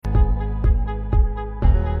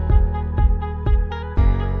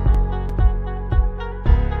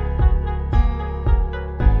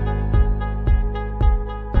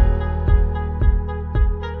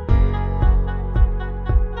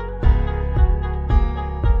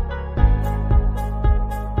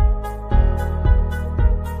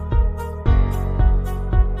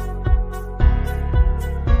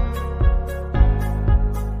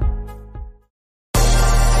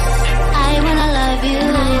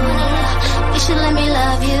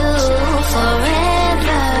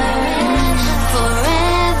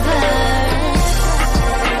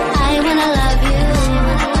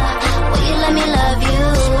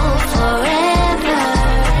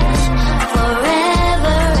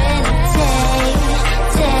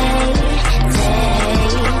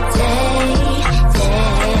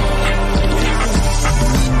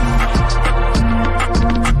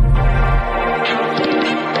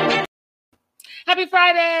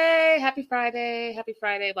Friday. Happy Friday. Happy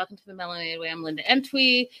Friday. Welcome to the Melanated Way. I'm Linda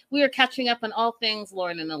Entwee. We are catching up on all things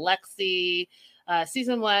Lauren and Alexi.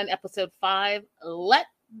 Season 1, Episode 5, Let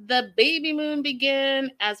the Baby Moon Begin,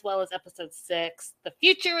 as well as Episode 6, The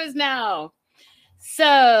Future is Now.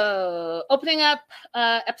 So, opening up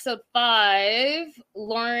Episode 5,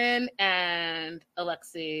 Lauren and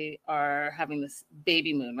Alexi are having this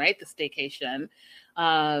baby moon, right? The staycation.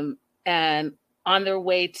 And on their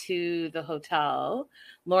way to the hotel,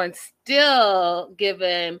 Lauren's still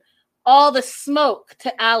giving all the smoke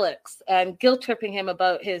to Alex and guilt-tripping him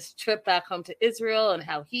about his trip back home to Israel and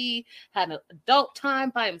how he had an adult time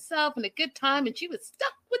by himself and a good time, and she was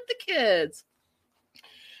stuck with the kids.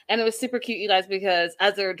 And it was super cute, you guys, because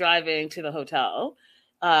as they're driving to the hotel,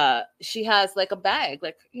 she has like a bag,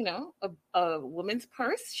 like, you know, a woman's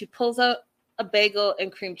purse. She pulls out a bagel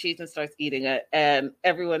and cream cheese and starts eating it, and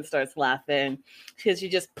everyone starts laughing because she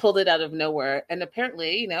just pulled it out of nowhere. And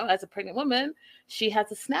apparently, you know, as a pregnant woman, she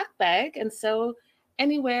has a snack bag, and so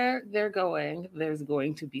anywhere they're going, there's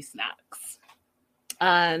going to be snacks.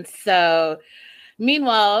 And so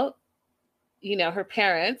meanwhile, you know, her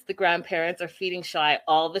parents, the grandparents, are feeding Shy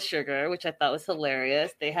all the sugar, which I thought was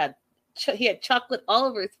hilarious. He had chocolate all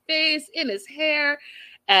over his face, in his hair,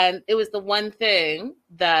 and it was the one thing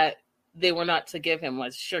that they were not to give him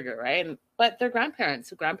was sugar, right? But they're grandparents.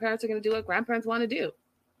 So grandparents are going to do what grandparents want to do.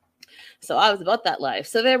 So I was about that life.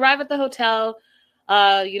 So they arrive at the hotel,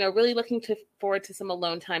 you know, really looking forward to some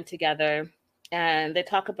alone time together. And they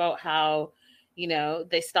talk about how, you know,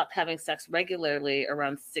 they stopped having sex regularly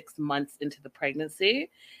around 6 months into the pregnancy.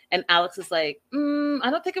 And Alex is like, I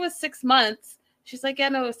don't think it was 6 months. She's like, yeah,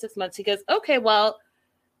 no, it was 6 months. He goes, okay, well,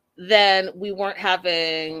 then we weren't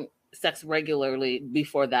having sex regularly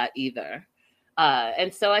before that either.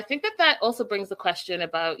 And so I think that also brings the question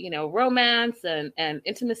about, you know, romance and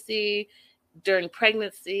intimacy during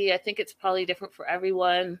pregnancy. I think it's probably different for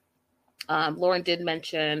everyone. Lauren did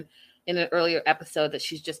mention in an earlier episode that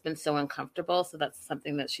she's just been so uncomfortable. So that's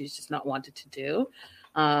something that she's just not wanted to do.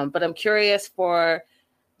 But I'm curious for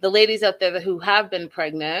the ladies out there who have been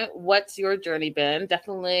pregnant, what's your journey been?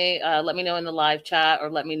 Definitely let me know in the live chat, or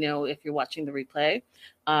let me know if you're watching the replay,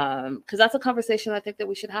 because that's a conversation I think that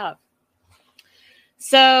we should have.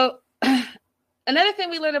 So another thing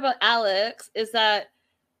we learned about Alex is that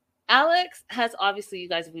Alex has, obviously, you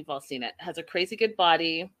guys, we've all seen it, has a crazy good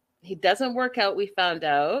body. He doesn't work out, we found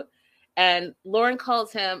out. And Lauren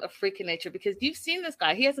calls him a freak of nature because you've seen this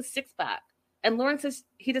guy. He has a six-pack. And Lauren says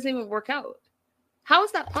he doesn't even work out. How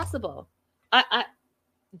is that possible?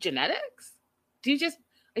 Genetics?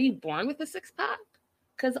 Are you born with a six-pack?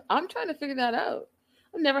 Because I'm trying to figure that out.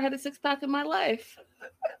 I've never had a six-pack in my life.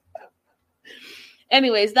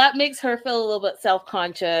 Anyways, that makes her feel a little bit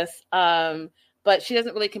self-conscious. But she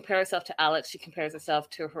doesn't really compare herself to Alex. She compares herself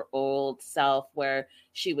to her old self where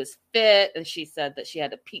she was fit, and she said that she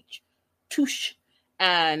had a peach touche.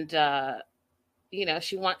 And, you know,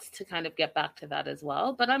 she wants to kind of get back to that as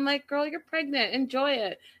well. But I'm like, girl, you're pregnant. Enjoy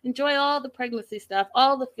it. Enjoy all the pregnancy stuff,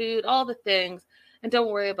 all the food, all the things. And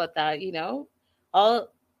don't worry about that. You know, all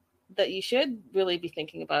that you should really be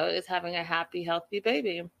thinking about is having a happy, healthy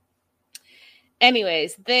baby.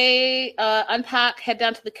 Anyways, they unpack, head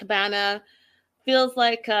down to the cabana. Feels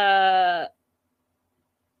like a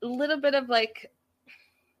little bit of like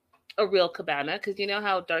a real cabana, because you know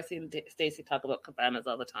how Darcy and Stacey talk about cabanas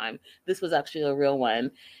all the time. This was actually a real one.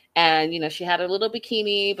 And, you know, she had her little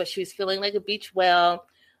bikini, but she was feeling like a beach whale.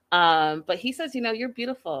 But he says, you know, you're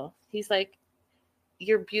beautiful. He's like,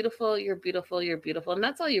 you're beautiful, you're beautiful, you're beautiful. And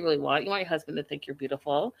that's all you really want. You want your husband to think you're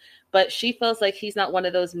beautiful. But she feels like he's not one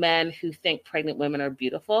of those men who think pregnant women are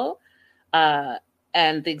beautiful. And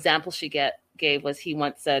the example she gave was, he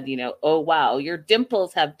once said, you know, oh, wow, your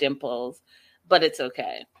dimples have dimples, but it's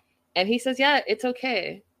okay. And he says, yeah, it's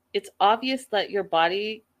okay. It's obvious that your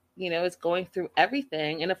body, you know, is going through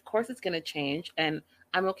everything. And of course it's going to change. And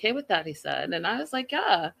I'm okay with that, he said. And I was like,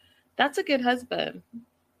 yeah, that's a good husband,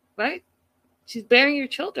 right? She's bearing your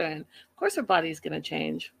children. Of course her body's going to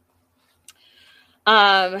change.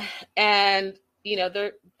 And, you know,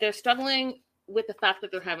 they're struggling with the fact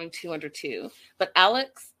that they're having 2 under 2. But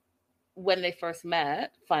Alex, when they first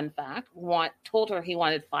met, fun fact, told her he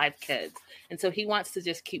wanted 5 kids. And so he wants to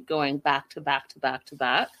just keep going back to back to back to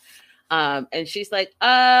back. And she's like,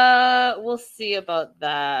 we'll see about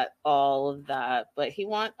that, all of that. But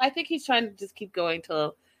I think he's trying to just keep going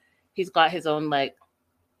till he's got his own like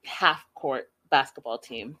half-court basketball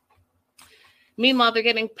team. Meanwhile, they're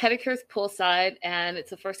getting pedicures poolside, and it's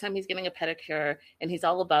the first time he's getting a pedicure, and he's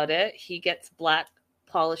all about it. He gets black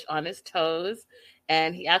polish on his toes,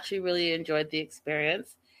 and he actually really enjoyed the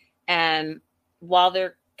experience. And while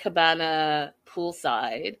they're Cabana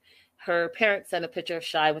poolside. Her parents sent a picture of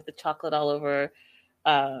Shy with the chocolate all over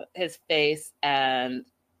his face, and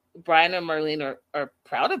Brian and Marlene are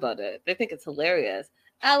proud about it. They think it's hilarious.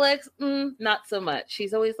 Alex, not so much.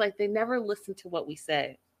 She's always like, they never listen to what we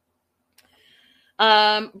say.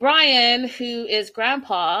 Brian, who is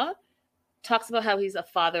grandpa, talks about how he's a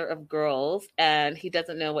father of girls and he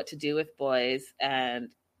doesn't know what to do with boys, and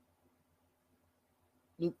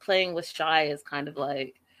playing with Shy is kind of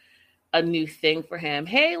like a new thing for him.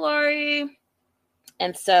 Hey, Lori.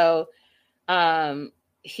 And so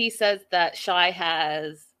he says that Shy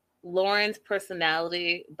has Lauren's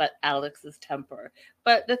personality, but Alex's temper.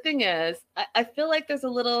 But the thing is, I feel like there's a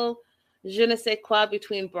little je ne sais quoi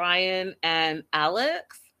between Brian and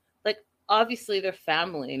Alex. Like, obviously they're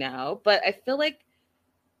family now, but I feel like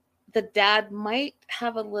the dad might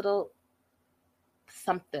have a little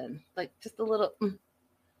something, like just a little...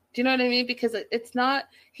 Do you know what I mean? Because it's not,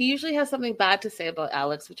 he usually has something bad to say about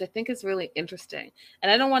Alex, which I think is really interesting.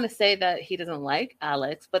 And I don't want to say that he doesn't like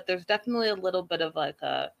Alex, but there's definitely a little bit of like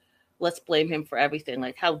a, let's blame him for everything.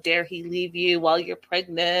 Like, how dare he leave you while you're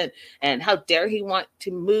pregnant? And how dare he want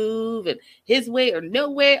to move, and his way or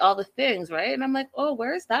no way, all the things, right? And I'm like, oh,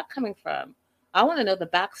 where is that coming from? I want to know the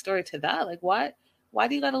backstory to that. Like, why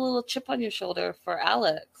do you got a little chip on your shoulder for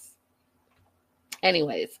Alex?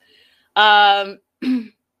 Anyways,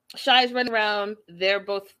 Shy's running around. They're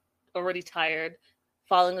both already tired,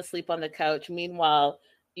 falling asleep on the couch. Meanwhile,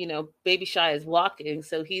 baby Shy is walking,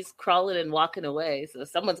 so he's crawling and walking away. So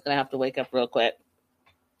someone's going to have to wake up real quick.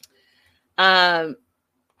 We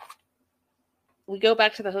go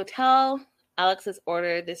back to the hotel. Alex has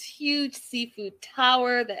ordered this huge seafood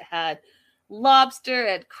tower that had lobster,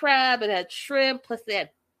 had crab, it had shrimp, plus they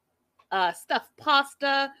had stuffed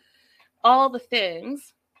pasta, all the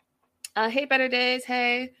things. Hey, Better Days,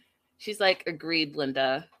 hey. She's like, agreed,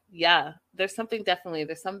 Linda. Yeah, there's some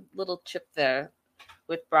little chip there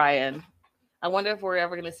with Brian. I wonder if we're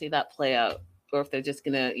ever going to see that play out, or if they're just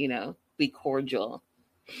going to, be cordial.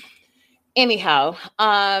 Anyhow,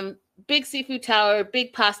 big seafood tower,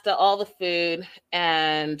 big pasta, all the food.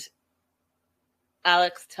 And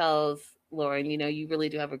Alex tells Lauren, you really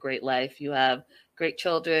do have a great life. You have great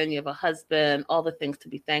children. You have a husband, all the things to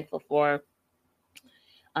be thankful for.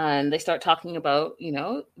 And they start talking about,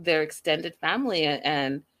 their extended family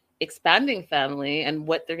and expanding family and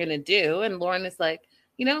what they're going to do. And Lauren is like,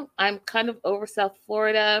 I'm kind of over South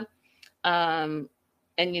Florida. And,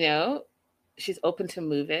 she's open to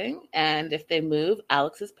moving. And if they move,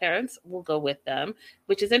 Alex's parents will go with them,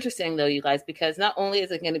 which is interesting, though, you guys, because not only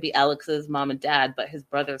is it going to be Alex's mom and dad, but his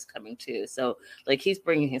brother's coming too. So, like, he's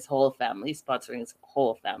bringing his whole family, he's sponsoring his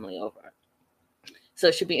whole family over. So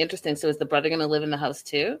it should be interesting. So is the brother going to live in the house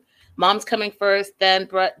too? Mom's coming first, then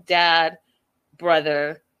dad,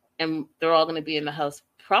 brother, and they're all going to be in the house.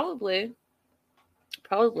 Probably.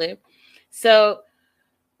 So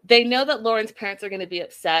they know that Lauren's parents are going to be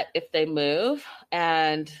upset if they move.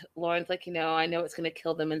 And Lauren's like, I know it's going to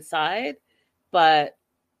kill them inside, but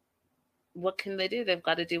what can they do? They've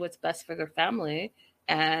got to do what's best for their family.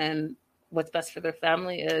 And what's best for their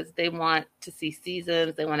family is they want to see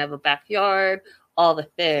seasons. They want to have a backyard, all the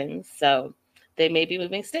things. So they may be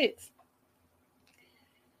moving states.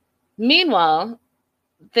 Meanwhile,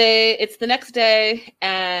 it's the next day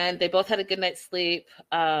and they both had a good night's sleep.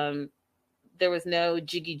 There was no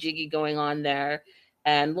jiggy going on there.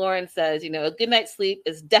 And Lauren says, a good night's sleep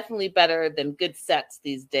is definitely better than good sex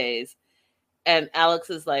these days. And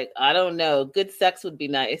Alex is like, I don't know, good sex would be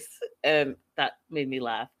nice. And that made me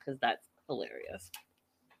laugh because that's hilarious.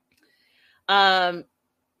 And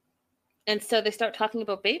so they start talking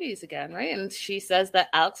about babies again, right? And she says that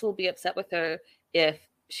Alex will be upset with her if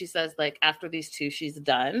she says, like, after these two, she's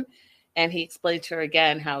done. And he explained to her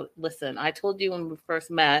again how, listen, I told you when we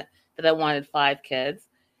first met that I wanted 5 kids.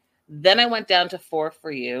 Then I went down to 4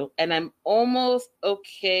 for you. And I'm almost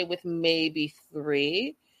okay with maybe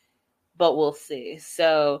 3, but we'll see.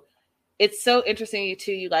 So it's so interesting,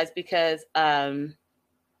 you guys, because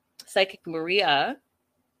Psychic Maria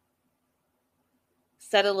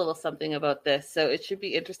said a little something about this. So it should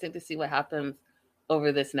be interesting to see what happens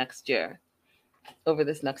over this next year,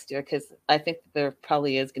 because I think there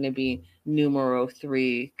probably is going to be numero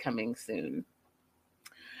 3 coming soon.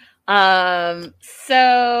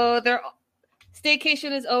 So their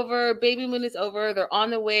staycation is over. Baby Moon is over. They're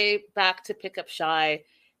on the way back to pick up Shy.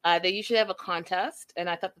 They usually have a contest, and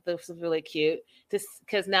I thought that this was really cute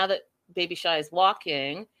because now that Baby Shy is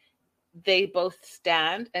walking, they both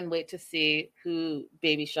stand and wait to see who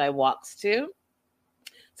Baby Shy walks to.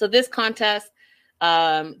 So this contest,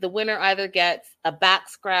 the winner either gets a back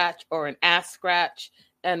scratch or an ass scratch.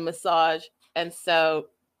 and massage. And so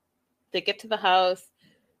they get to the house.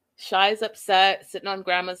 Shy's upset, sitting on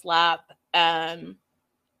grandma's lap, and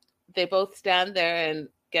they both stand there, and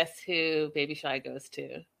guess who baby Shy goes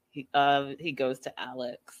to? He goes to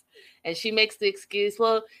Alex. And she makes the excuse,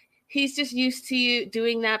 well, he's just used to you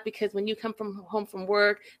doing that because when you come from home from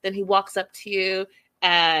work, then he walks up to you.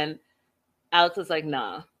 And Alex is like,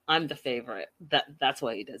 nah, I'm the favorite. That's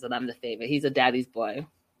what he does, and I'm the favorite. He's a daddy's boy.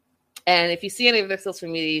 And if you see any of their social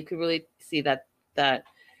media, you can really see that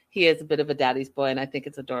he is a bit of a daddy's boy, and I think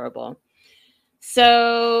it's adorable.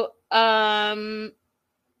 So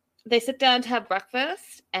they sit down to have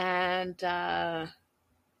breakfast, and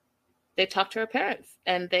they talk to her parents,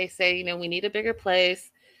 and they say, we need a bigger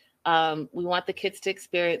place. We want the kids to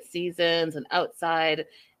experience seasons and outside,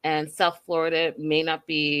 and South Florida may not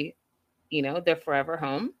be, their forever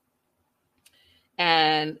home.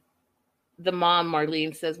 And the mom,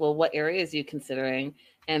 Marlene, says, well, what areas are you considering?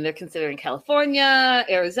 And they're considering California,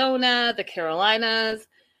 Arizona, the Carolinas.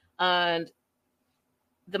 And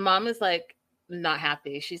the mom is like, not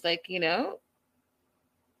happy. She's like,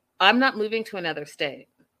 I'm not moving to another state.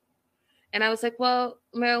 And I was like, well,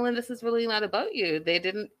 Marilyn, this is really not about you. They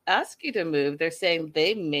didn't ask you to move. They're saying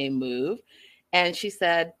they may move. And she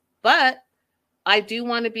said, but I do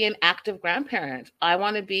want to be an active grandparent. I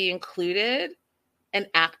want to be included and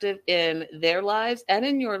active in their lives and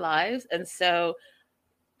in your lives. And so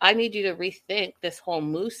I need you to rethink this whole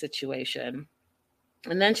move situation.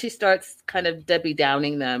 And then she starts kind of Debbie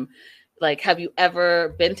Downing them. Like, have you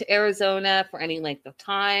ever been to Arizona for any length of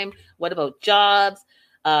time? What about jobs?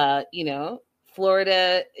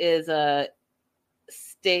 Florida is a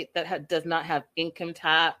state that does not have income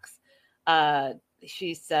tax.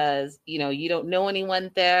 She says, you don't know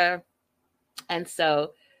anyone there. And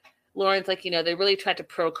so Lauren's like, they really tried to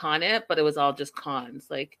pro-con it, but it was all just cons.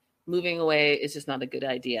 Like, moving away is just not a good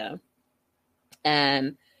idea.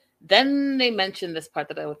 And then they mentioned this part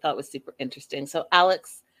that I thought was super interesting. So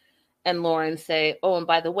Alex and Lauren say, oh, and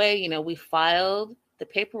by the way, we filed the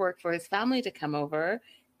paperwork for his family to come over,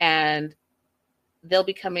 and they'll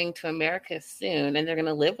be coming to America soon, and they're going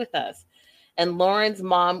to live with us. And Lauren's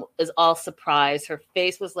mom is all surprised. Her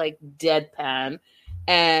face was like deadpan.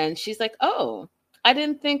 And she's like, oh, I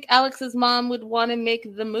didn't think Alex's mom would want to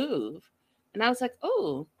make the move. And I was like,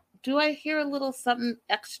 oh, do I hear a little something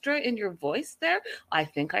extra in your voice there? I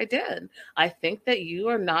think I did. I think that you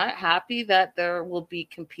are not happy that there will be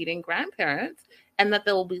competing grandparents and that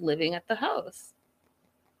they will be living at the house.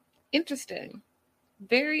 Interesting.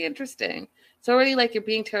 Very interesting. It's already like you're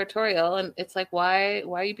being territorial, and it's like, why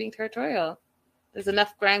are you being territorial? There's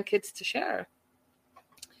enough grandkids to share.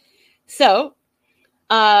 So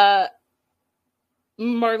Marlene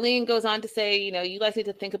goes on to say, you guys need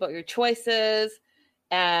to think about your choices.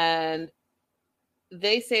 And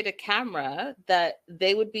they say to camera that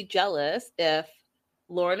they would be jealous if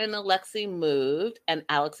Lauren and Alexi moved and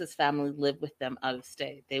Alex's family lived with them out of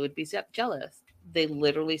state. They would be jealous. They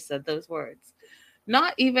literally said those words.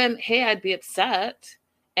 Not even, hey, I'd be upset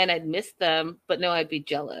and I'd miss them, but no, I'd be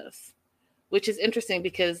jealous, which is interesting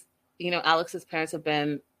because, Alex's parents have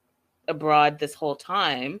been abroad this whole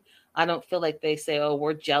time. I don't feel like they say, oh,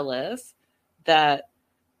 we're jealous that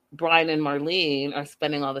Brian and Marlene are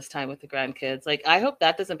spending all this time with the grandkids. Like, I hope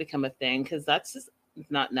that doesn't become a thing, because that's just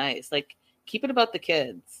not nice. Like, keep it about the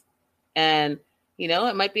kids. And,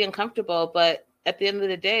 it might be uncomfortable, but at the end of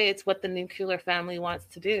the day, it's what the nuclear family wants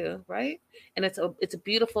to do, right? And it's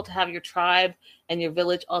beautiful to have your tribe and your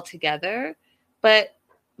village all together. But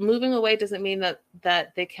moving away doesn't mean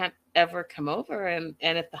that they can't ever come over. And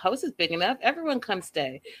if the house is big enough, everyone come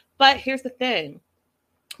stay. But here's the thing.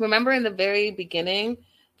 Remember in the very beginning,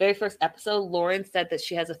 very first episode, Lauren said that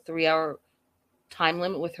she has a 3-hour time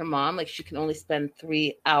limit with her mom. Like, she can only spend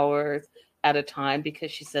 3 hours at a time because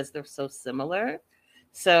she says they're so similar.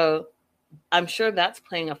 So I'm sure that's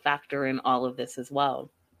playing a factor in all of this as well.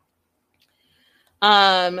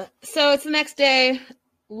 So it's the next day.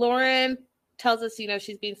 Lauren tells us,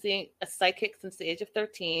 she's been seeing a psychic since the age of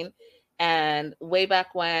 13. And way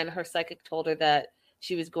back when, her psychic told her that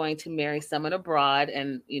she was going to marry someone abroad.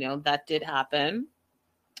 And, that did happen.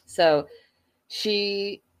 So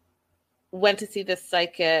she went to see this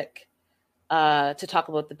psychic to talk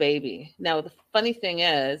about the baby. Now, the funny thing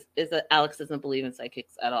is that Alex doesn't believe in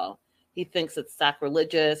psychics at all. He thinks it's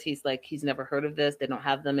sacrilegious. He's like, he's never heard of this. They don't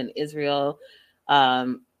have them in Israel.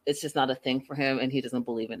 It's just not a thing for him, and he doesn't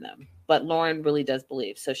believe in them. But Lauren really does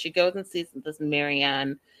believe. So she goes and sees this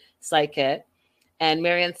Marianne psychic, and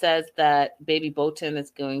Marianne says that baby Botan is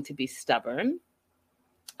going to be stubborn,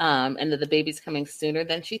 and that the baby's coming sooner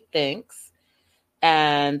than she thinks.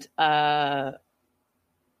 And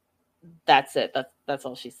that's it. That's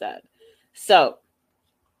all she said. So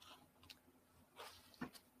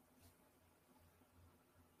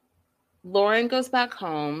Lauren goes back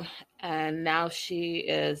home, and now she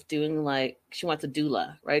is doing she wants a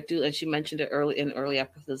doula, right? And she mentioned it early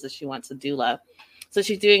episodes that she wants a doula. So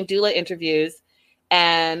she's doing doula interviews,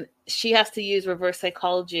 and she has to use reverse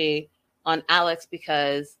psychology on Alex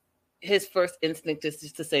because his first instinct is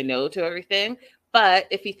just to say no to everything. But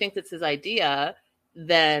if he thinks it's his idea,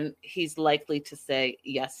 then he's likely to say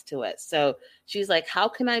yes to it. So she's like, how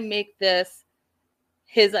can I make this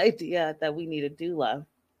his idea that we need a doula?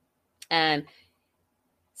 And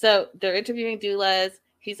so they're interviewing doulas.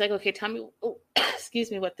 He's like, okay, tell me,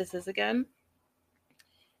 excuse me, what this is again.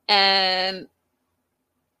 And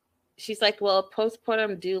she's like, well, a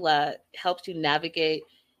postpartum doula helps you navigate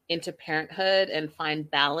into parenthood and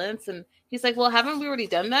find balance. And he's like, well, haven't we already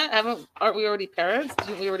done that? Aren't we already parents?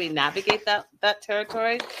 Didn't we already navigate that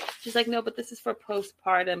territory? She's like, no, but this is for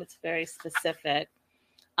postpartum. It's very specific.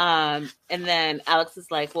 And then Alex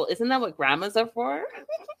is like, well, isn't that what grandmas are for?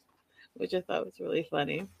 Which I thought was really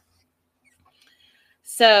funny.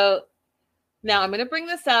 So now I'm going to bring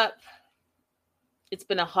this up. It's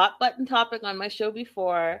been a hot button topic on my show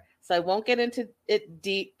before, so I won't get into it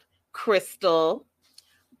deep, Crystal.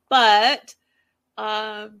 But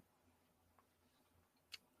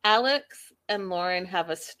Alex and Lauren have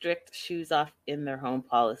a strict shoes off in their home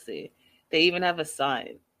policy. They even have a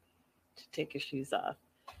sign to take your shoes off.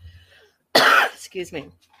 Excuse me.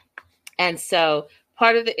 And so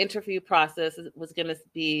part of the interview process was going to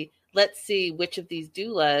be, let's see which of these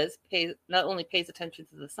doulas not only pays attention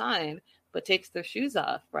to the sign, but takes their shoes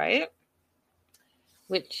off, right?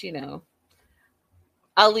 Which,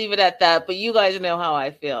 I'll leave it at that, but you guys know how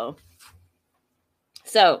I feel.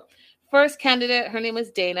 So first candidate, her name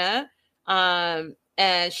was Dana, and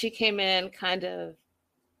she came in kind of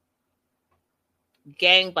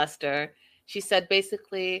gangbuster. She said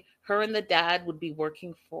basically her and the dad would be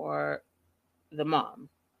working for the mom,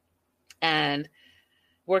 and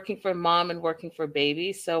working for mom and working for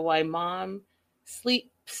baby. So while mom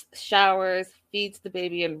sleeps, showers, feeds the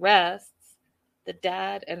baby, and rests, the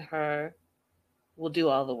dad and her will do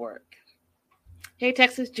all the work. Hey,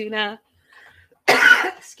 Texas Gina.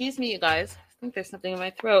 Excuse me, you guys. I think there's something in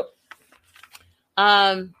my throat.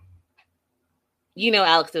 Alex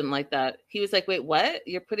didn't like that. He was like, wait, what?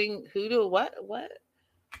 You're putting who to what? What?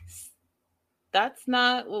 That's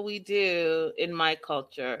not what we do in my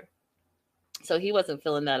culture. So he wasn't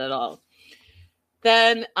feeling that at all.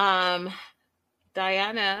 Then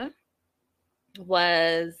Diana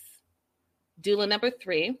was doula number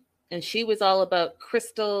 3, and she was all about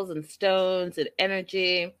crystals and stones and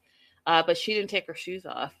energy, but she didn't take her shoes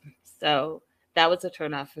off. So that was a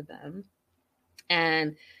turnoff for them.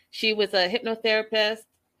 And she was a hypnotherapist.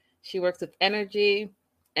 She works with energy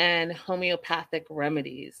and homeopathic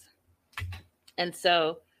remedies. And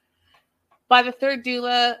so by the third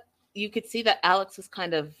doula, you could see that Alex was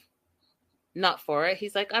kind of not for it.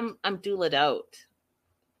 He's like, I'm doula'd out.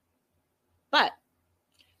 But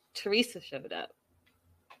Teresa showed up.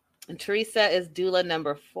 And Teresa is doula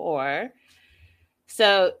number 4.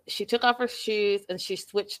 So she took off her shoes and she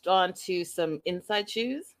switched on to some inside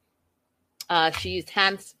shoes. She used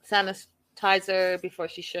hand sanitizer before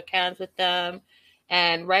she shook hands with them.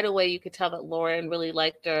 And right away, you could tell that Lauren really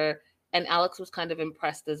liked her. And Alex was kind of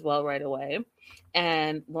impressed as well right away.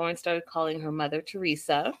 And Lauren started calling her mother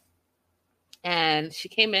Teresa. And she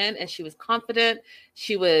came in and she was confident.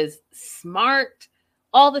 She was smart.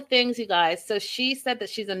 All the things, you guys. So she said that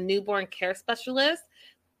she's a newborn care specialist,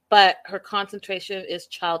 but her concentration is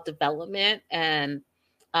child development and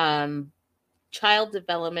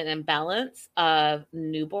balance of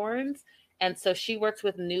newborns. And so she works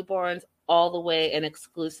with newborns all the way and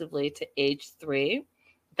exclusively to age 3.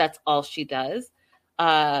 That's all she does.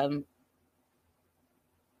 And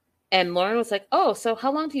Lauren was like, oh, so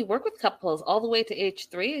how long do you work with couples? All the way to age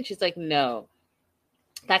 3? And she's like, no,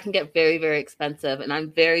 that can get very, very expensive. And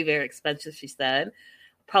I'm very, very expensive, she said.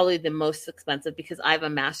 Probably the most expensive because I have a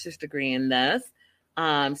master's degree in this.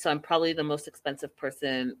 So I'm probably the most expensive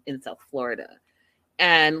person in South Florida.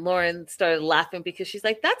 And Lauren started laughing because she's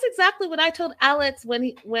like, that's exactly what I told Alex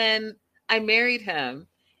when I married him.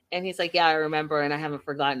 And he's like, yeah, I remember, and I haven't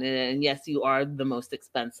forgotten it. And yes, you are the most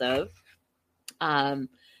expensive.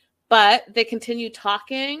 But they continue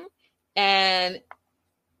talking, and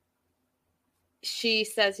she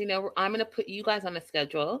says, I'm going to put you guys on a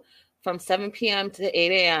schedule from 7 p.m. to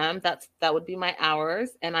 8 a.m. That would be my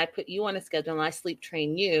hours. And I put you on a schedule and I sleep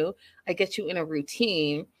train you. I get you in a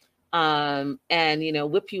routine, and,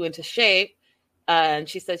 whip you into shape. And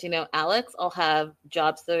she says, Alex, I'll have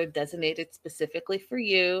jobs that are designated specifically for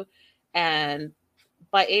you. And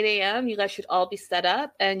by 8 a.m., you guys should all be set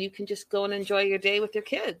up and you can just go and enjoy your day with your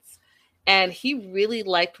kids. And he really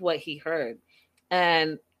liked what he heard.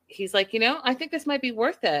 And he's like, I think this might be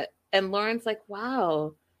worth it. And Lauren's like,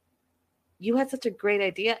 wow, you had such a great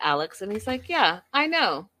idea, Alex. And he's like, yeah, I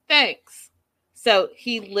know. Thanks. So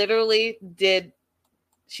he literally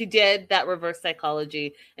she did that reverse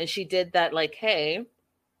psychology, and she did that like, hey,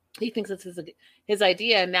 he thinks it's his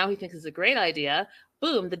idea, and now he thinks it's a great idea.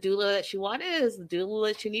 Boom, the doula that she wanted is the doula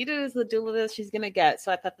that she needed is the doula that she's going to get.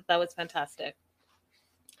 So I thought that was fantastic.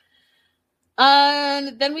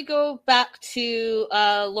 And then we go back to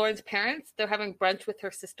Lauren's parents. They're having brunch with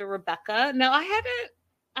her sister, Rebecca. Now,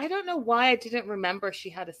 I don't know why I didn't remember she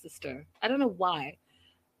had a sister. I don't know why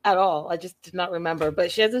at all. I just did not remember.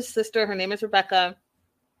 But she has a sister. Her name is Rebecca.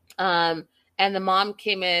 And the mom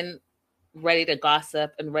came in ready to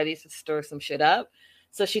gossip and ready to stir some shit up.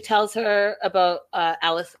 So she tells her about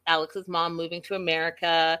Alex's mom moving to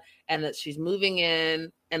America and that she's moving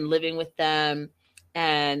in and living with them.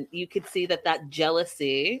 And you could see that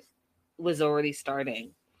jealousy was already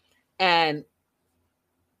starting. And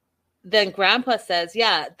then Grandpa says,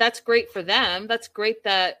 yeah, that's great for them. That's great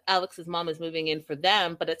that Alex's mom is moving in for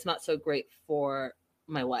them, but it's not so great for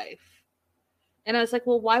my wife. And I was like,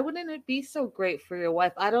 well, why wouldn't it be so great for your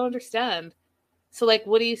wife? I don't understand. So, like,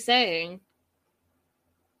 what are you saying?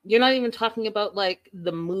 You're not even talking about, like,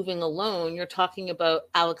 the moving alone. You're talking about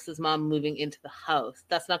Alex's mom moving into the house.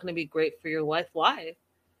 That's not going to be great for your wife. Why?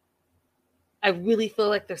 I really feel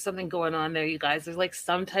like there's something going on there, you guys. There's, like,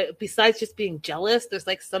 some type, besides just being jealous, there's,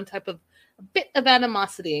 like, some type of, a bit of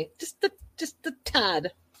animosity. Just a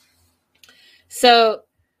tad. So,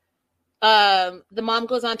 the mom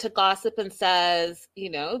goes on to gossip and says,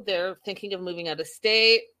 they're thinking of moving out of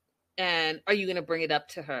state, and are you going to bring it up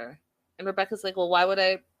to her? And Rebecca's like, well, why would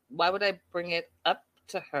I bring it up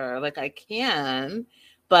to her? Like, I can,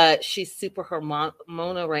 but she's super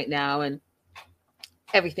hormonal right now, and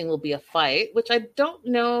everything will be a fight, which I don't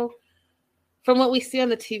know. From what we see on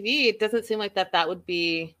the TV, it doesn't seem like that would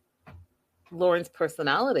be Lauren's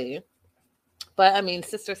personality. But I mean,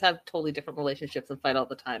 sisters have totally different relationships and fight all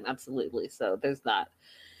the time. Absolutely. So there's that.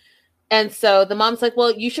 And so the mom's like,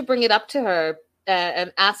 well, you should bring it up to her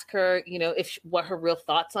and ask her, what her real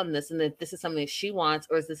thoughts on this, and if this is something she wants,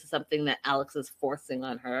 or is this something that Alex is forcing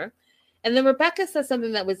on her. And then Rebecca says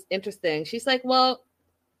something that was interesting. She's like, well,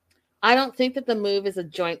 I don't think that the move is a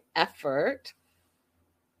joint effort.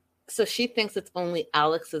 So she thinks it's only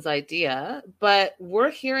Alex's idea, but we're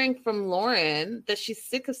hearing from Lauren that she's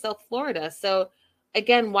sick of South Florida. So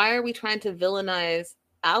again, why are we trying to villainize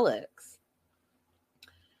Alex?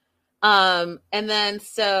 And then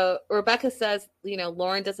so Rebecca says,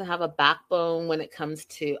 Lauren doesn't have a backbone when it comes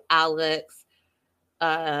to Alex.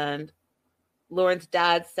 And Lauren's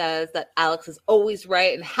dad says that Alex is always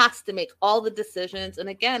right and has to make all the decisions. And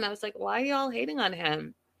again, I was like, why are y'all hating on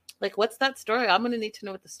him? Like, what's that story? I'm going to need to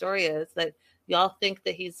know what the story is, that y'all think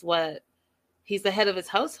that he's the head of his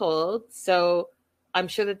household. So I'm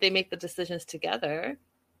sure that they make the decisions together.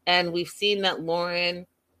 And we've seen that Lauren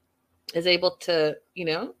is able to,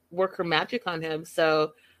 work her magic on him.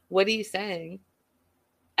 So what are you saying?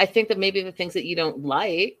 I think that maybe the things that you don't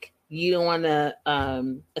like, you don't want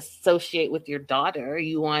to associate with your daughter.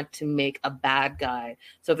 You want to make a bad guy.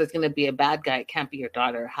 So if there's going to be a bad guy, it can't be your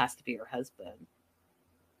daughter. It has to be your husband.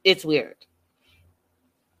 It's weird.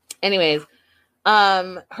 Anyways,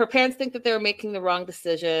 her parents think that they were making the wrong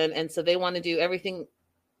decision, and so they want to do everything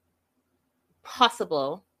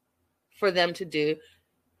possible for them to do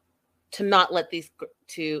to not let these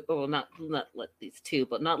two, or not let these two,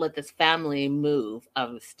 but not let this family move out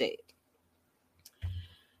of the state.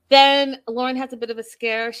 Then Lauren has a bit of a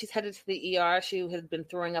scare. She's headed to the ER. She had been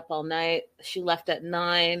throwing up all night. She left at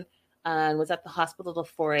 9. And was at the hospital till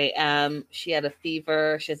 4 a.m. She had a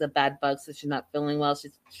fever. She has a bad bug, so she's not feeling well.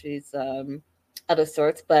 She's out of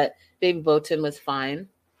sorts, but baby Botan was fine.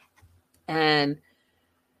 And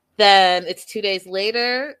then it's 2 days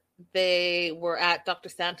later. They were at Dr.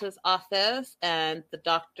 Santos' office, and the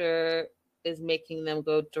doctor is making them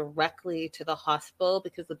go directly to the hospital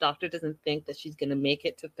because the doctor doesn't think that she's going to make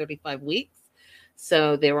it to 35 weeks.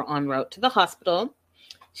 So they were en route to the hospital.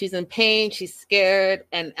 She's in pain. She's scared.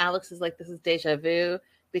 And Alex is like, this is deja vu,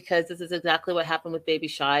 because this is exactly what happened with baby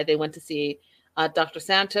Shy. They went to see Dr.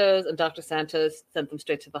 Santos, and Dr. Santos sent them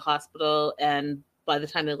straight to the hospital. And by the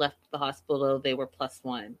time they left the hospital, they were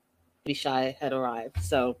 +1. Baby Shy had arrived.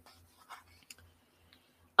 So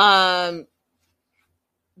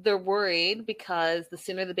they're worried because the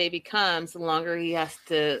sooner the baby comes, the longer he has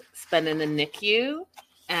to spend in the NICU.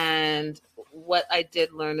 And what I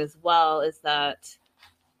did learn as well is that,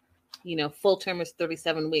 full term is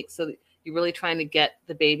 37 weeks. So you're really trying to get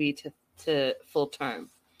the baby to full term.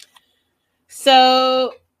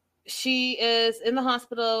 So she is in the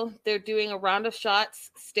hospital. They're doing a round of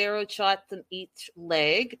shots, steroid shots in each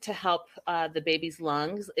leg to help the baby's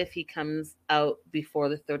lungs if he comes out before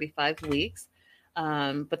the 35 weeks.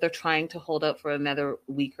 But they're trying to hold out for another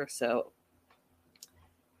week or so.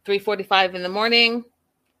 3:45 in the morning.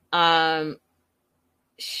 They're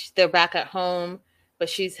back at home, but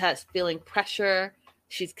she's feeling pressure.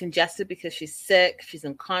 She's congested because she's sick. She's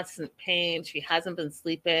in constant pain. She hasn't been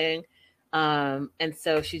sleeping. And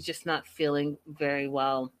so she's just not feeling very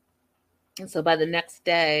well. And so by the next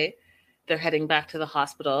day, they're heading back to the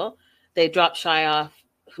hospital. They drop Shy off,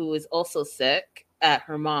 who is also sick, at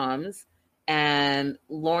her mom's. And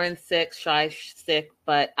Lauren's sick, Shy's sick,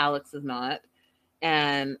 but Alex is not.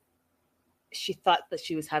 And she thought that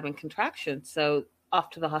she was having contractions. So off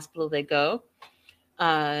to the hospital they go.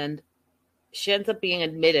 And she ends up being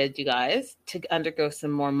admitted, you guys, to undergo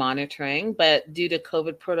some more monitoring. But due to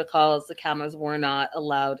COVID protocols, the cameras were not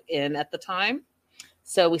allowed in at the time.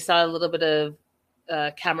 So we saw a little bit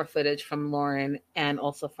of camera footage from Lauren and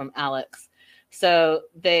also from Alex. So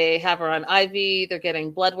they have her on IV. They're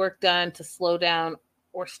getting blood work done to slow down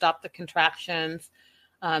or stop the contractions.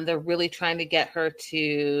 They're really trying to get her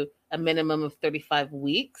to a minimum of 35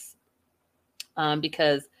 weeks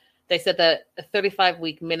because they said that a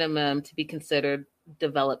 35-week minimum to be considered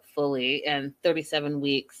developed fully, and 37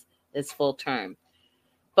 weeks is full term.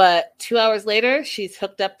 But 2 hours later, she's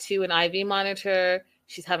hooked up to an IV monitor.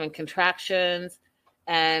 She's having contractions.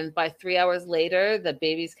 And by 3 hours later, the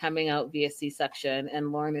baby's coming out via C-section,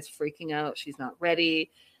 and Lauren is freaking out. She's not ready.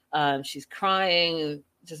 She's crying,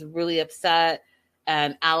 just really upset.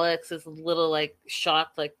 And Alex is a little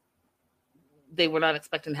shocked, like they were not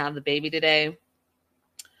expecting to have the baby today.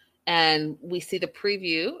 And we see the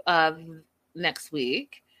preview of next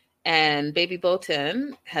week, and baby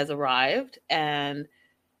Botan has arrived, and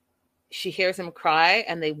she hears him cry,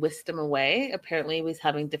 and they whisked him away. Apparently he was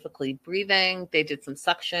having difficulty breathing. They did some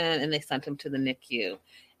suction, and they sent him to the NICU.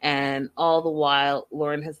 And all the while,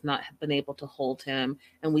 Lauren has not been able to hold him.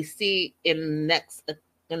 And we see in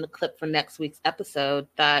the clip for next week's episode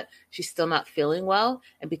that she's still not feeling well.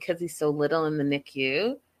 And because he's so little in the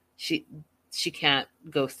NICU, she can't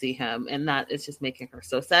go see him. And that is just making her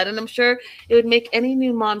so sad. And I'm sure it would make any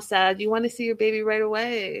new mom sad. You want to see your baby right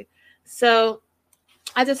away. So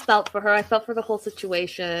I just felt for her. I felt for the whole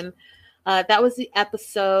situation. That was the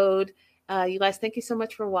episode. You guys, thank you so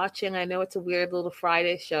much for watching. I know it's a weird little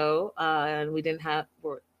Friday show, and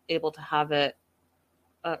we're able to have it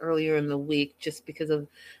earlier in the week just because of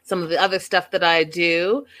some of the other stuff that I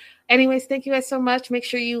do. Anyways, thank you guys so much. Make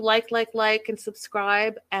sure you like, and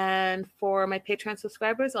subscribe. And for my Patreon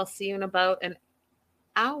subscribers, I'll see you in about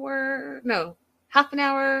half an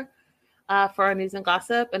hour for our news and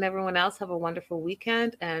gossip. And everyone else, have a wonderful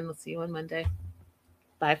weekend, and we'll see you on Monday.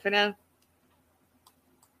 Bye for now.